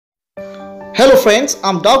Hello friends,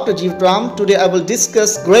 I'm Dr. Jeevram. Today I will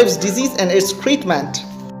discuss Graves' disease and its treatment.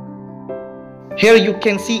 Here you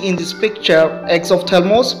can see in this picture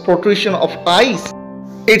exophthalmos, protrusion of eyes.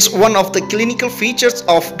 It's one of the clinical features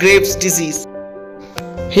of Graves' disease.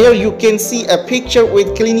 Here you can see a picture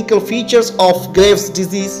with clinical features of Graves'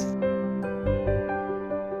 disease.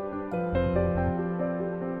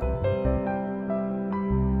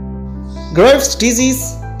 Graves'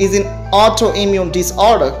 disease is an autoimmune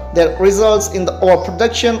disorder that results in the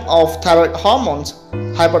overproduction of thyroid hormones,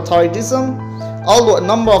 hyperthyroidism. Although a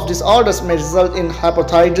number of disorders may result in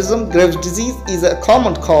hyperthyroidism, Graves' disease is a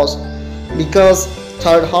common cause because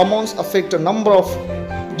thyroid hormones affect a number of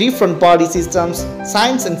different body systems.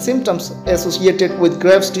 Signs and symptoms associated with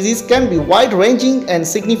Graves' disease can be wide-ranging and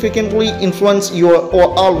significantly influence your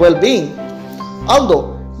overall well-being.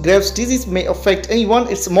 Although Graves' disease may affect anyone,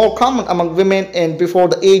 it's more common among women and before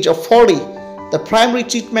the age of 40. The primary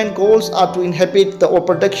treatment goals are to inhibit the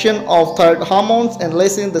overproduction of thyroid hormones and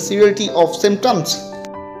lessen the severity of symptoms.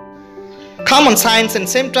 Common signs and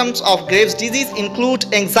symptoms of Graves' disease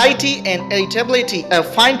include anxiety and irritability, a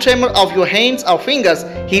fine tremor of your hands or fingers,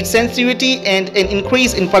 heat sensitivity, and an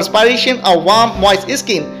increase in perspiration or warm, moist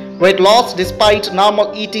skin, weight loss despite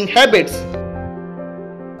normal eating habits,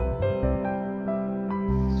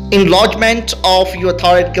 enlargement of your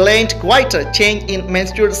thyroid gland, goiter, change in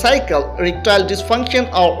menstrual cycle, erectile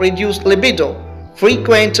dysfunction or reduced libido,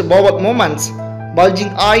 frequent bowel movements, bulging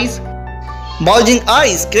eyes.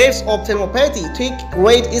 Graves' ophthalmopathy, thick,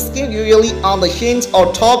 grayed skin usually on the shins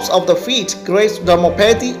or tops of the feet, Graves'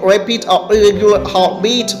 dermopathy, rapid or irregular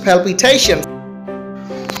heartbeat, palpitations.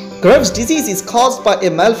 Graves' disease is caused by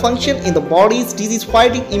a malfunction in the body's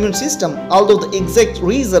disease-fighting immune system, although the exact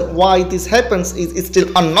reason why this happens is still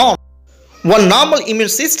unknown. One normal immune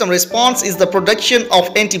system response is the production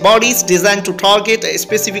of antibodies designed to target a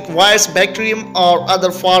specific virus, bacterium, or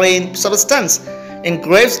other foreign substance. In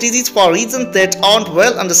Graves' disease, for reasons that aren't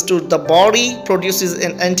well understood, the body produces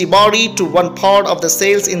an antibody to one part of the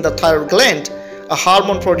cells in the thyroid gland, a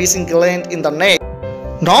hormone-producing gland in the neck.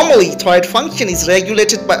 Normally, thyroid function is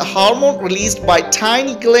regulated by a hormone released by a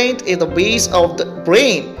tiny gland at the base of the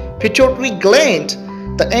brain, pituitary gland.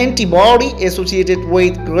 The antibody associated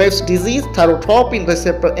with Graves' disease, thyrotropin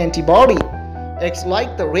receptor antibody, acts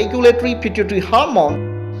like the regulatory pituitary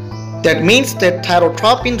hormone. That means that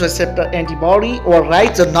thyrotropin receptor antibody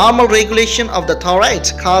overrides the normal regulation of the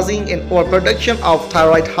thyroid, causing an overproduction of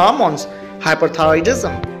thyroid hormones,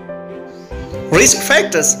 hyperthyroidism. Risk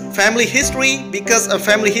factors. Family history. Because a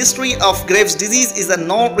family history of Graves' disease is a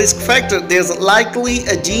known risk factor, there is likely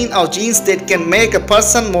a gene or genes that can make a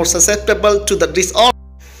person more susceptible to the disorder.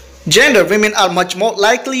 Gender. Women are much more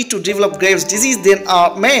likely to develop Graves' disease than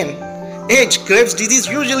are men. Age. Graves' disease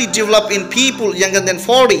usually develops in people younger than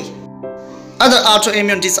 40. Other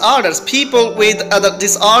autoimmune disorders. People with other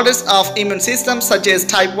disorders of immune system such as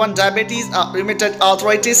type 1 diabetes or rheumatoid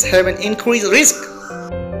arthritis have an increased risk.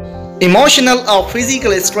 Emotional or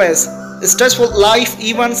physical stress. Stressful life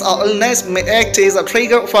events or illness may act as a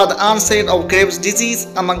trigger for the onset of Graves' disease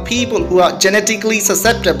among people who are genetically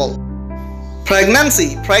susceptible.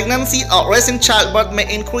 Pregnancy or recent childbirth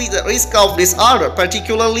may increase the risk of disorder,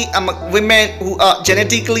 particularly among women who are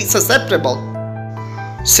genetically susceptible.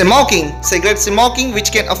 Smoking. Cigarette smoking,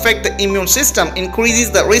 which can affect the immune system,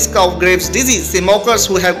 increases the risk of Graves' disease. Smokers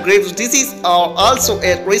who have Graves' disease are also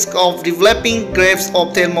at risk of developing Graves'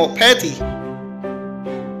 ophthalmopathy.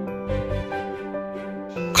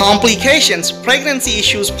 Complications. Pregnancy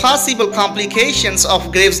issues. Possible complications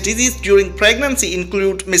of Graves' disease during pregnancy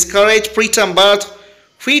include miscarriage, preterm birth,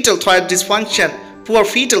 fetal thyroid dysfunction, poor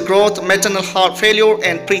fetal growth, maternal heart failure,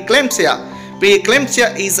 and preeclampsia.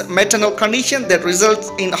 Preeclampsia is a maternal condition that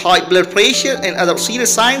results in high blood pressure and other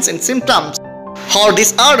serious signs and symptoms. Heart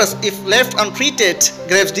disorders. If left untreated,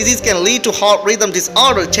 Graves' disease can lead to heart rhythm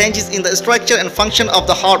disorder, changes in the structure and function of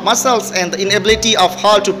the heart muscles, and the inability of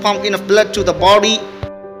heart to pump enough blood to the body.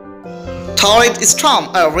 Thyroid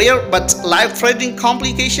storm. A rare but life-threatening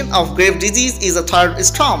complication of Graves' disease is a thyroid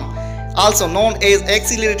storm, also known as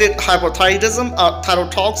accelerated hyperthyroidism or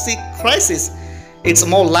thyrotoxic crisis. It's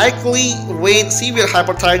more likely when severe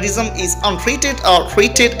hyperthyroidism is untreated or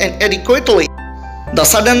treated inadequately. The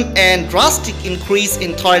sudden and drastic increase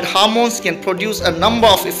in thyroid hormones can produce a number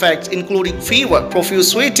of effects, including fever,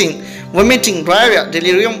 profuse sweating, vomiting, diarrhea,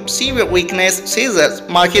 delirium, severe weakness, seizures,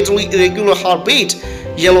 markedly irregular heartbeat,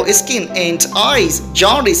 yellow skin and eyes,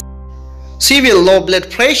 jaundice, severe low blood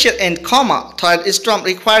pressure, and coma. Thyroid storm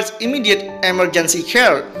requires immediate emergency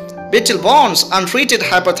care. Brittle bones. Untreated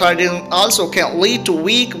hyperthyroidism also can lead to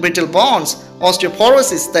weak brittle bones.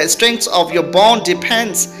 Osteoporosis. The strength of your bone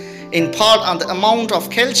depends in part on the amount of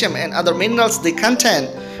calcium and other minerals they contain.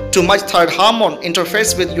 Too much thyroid hormone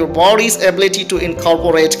interferes with your body's ability to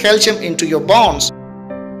incorporate calcium into your bones.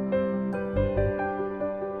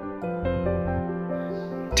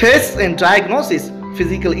 Tests and diagnosis.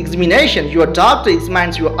 Physical examination. Your doctor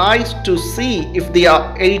examines your eyes to see if they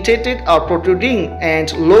are irritated or protruding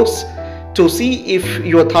and looks to see if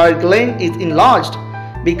your thyroid gland is enlarged.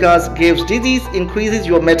 Because Graves' disease increases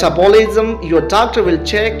your metabolism, your doctor will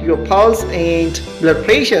check your pulse and blood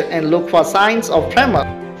pressure and look for signs of tremor.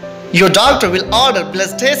 Your doctor will order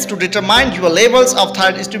blood tests to determine your levels of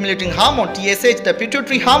thyroid-stimulating hormone TSH, the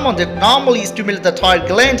pituitary hormone that normally stimulates the thyroid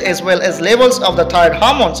gland, as well as levels of the thyroid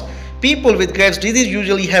hormones. People with Graves' disease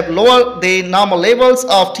usually have lower than normal levels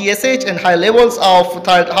of TSH and high levels of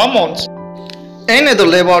thyroid hormones. Another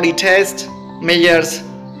laboratory test measures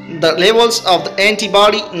the levels of the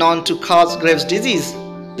antibody known to cause Graves' disease.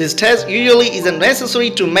 This test usually isn't necessary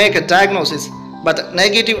to make a diagnosis, but a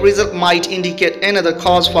negative result might indicate another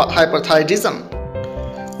cause for hyperthyroidism.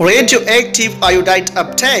 Radioactive iodide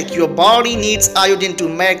uptake. Your body needs iodine to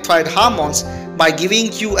make thyroid hormones. By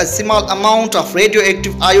giving you a small amount of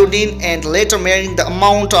radioactive iodine and later measuring the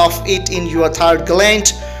amount of it in your thyroid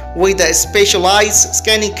gland with a specialized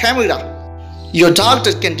scanning camera, your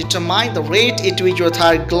doctor can determine the rate at which your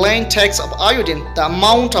thyroid gland takes up iodine. The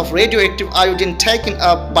amount of radioactive iodine taken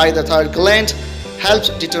up by the thyroid gland helps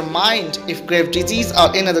determine if Graves' disease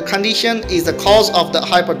or another condition is the cause of the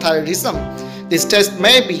hyperthyroidism. This test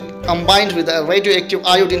may be combined with a radioactive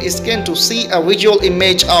iodine scan to see a visual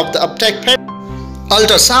image of the uptake pattern.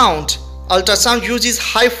 Ultrasound. Ultrasound uses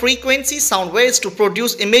high-frequency sound waves to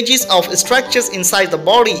produce images of structures inside the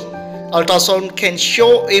body. Ultrasound can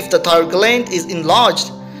show if the thyroid gland is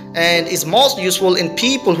enlarged and is most useful in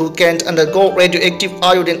people who can't undergo radioactive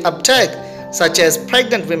iodine uptake, such as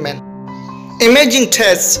pregnant women. Imaging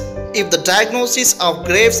tests. If the diagnosis of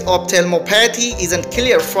Graves' ophthalmopathy isn't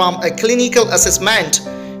clear from a clinical assessment,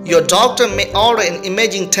 your doctor may order an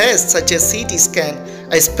imaging test such as CT scan,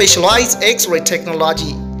 a specialized X-ray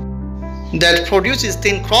technology that produces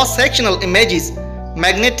thin cross-sectional images.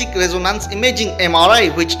 Magnetic resonance imaging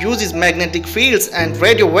 (MRI), which uses magnetic fields and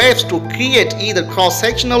radio waves to create either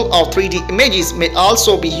cross-sectional or 3D images, may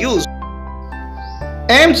also be used.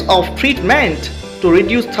 Aims of treatment: to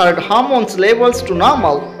reduce thyroid hormones levels to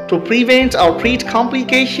normal, to prevent or treat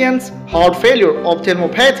complications, heart failure,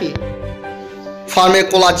 ophthalmopathy.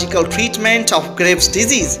 Pharmacological treatment of Graves'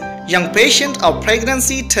 disease. Young patient of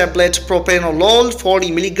pregnancy, tablet propranolol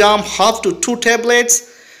 40 mg half to 2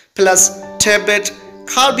 tablets plus tablet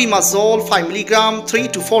carbimazole 5 mg 3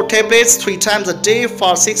 to 4 tablets 3 times a day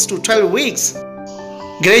for 6 to 12 weeks.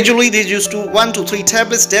 Gradually reduce to 1 to 3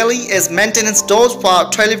 tablets daily as maintenance dose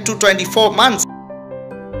for 12 to 24 months.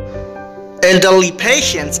 Elderly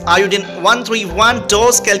patients, iodine 131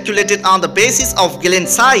 dose calculated on the basis of gland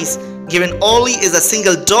size, given only as a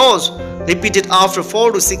single dose, repeated after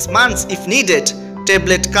 4 to 6 months if needed.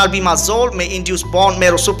 Tablet carbimazole may induce bone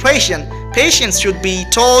marrow suppression. Patients should be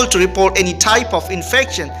told to report any type of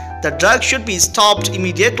infection. The drug should be stopped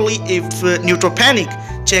immediately if neutropenic.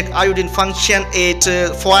 Check iodine function at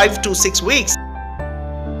 5 to 6 weeks.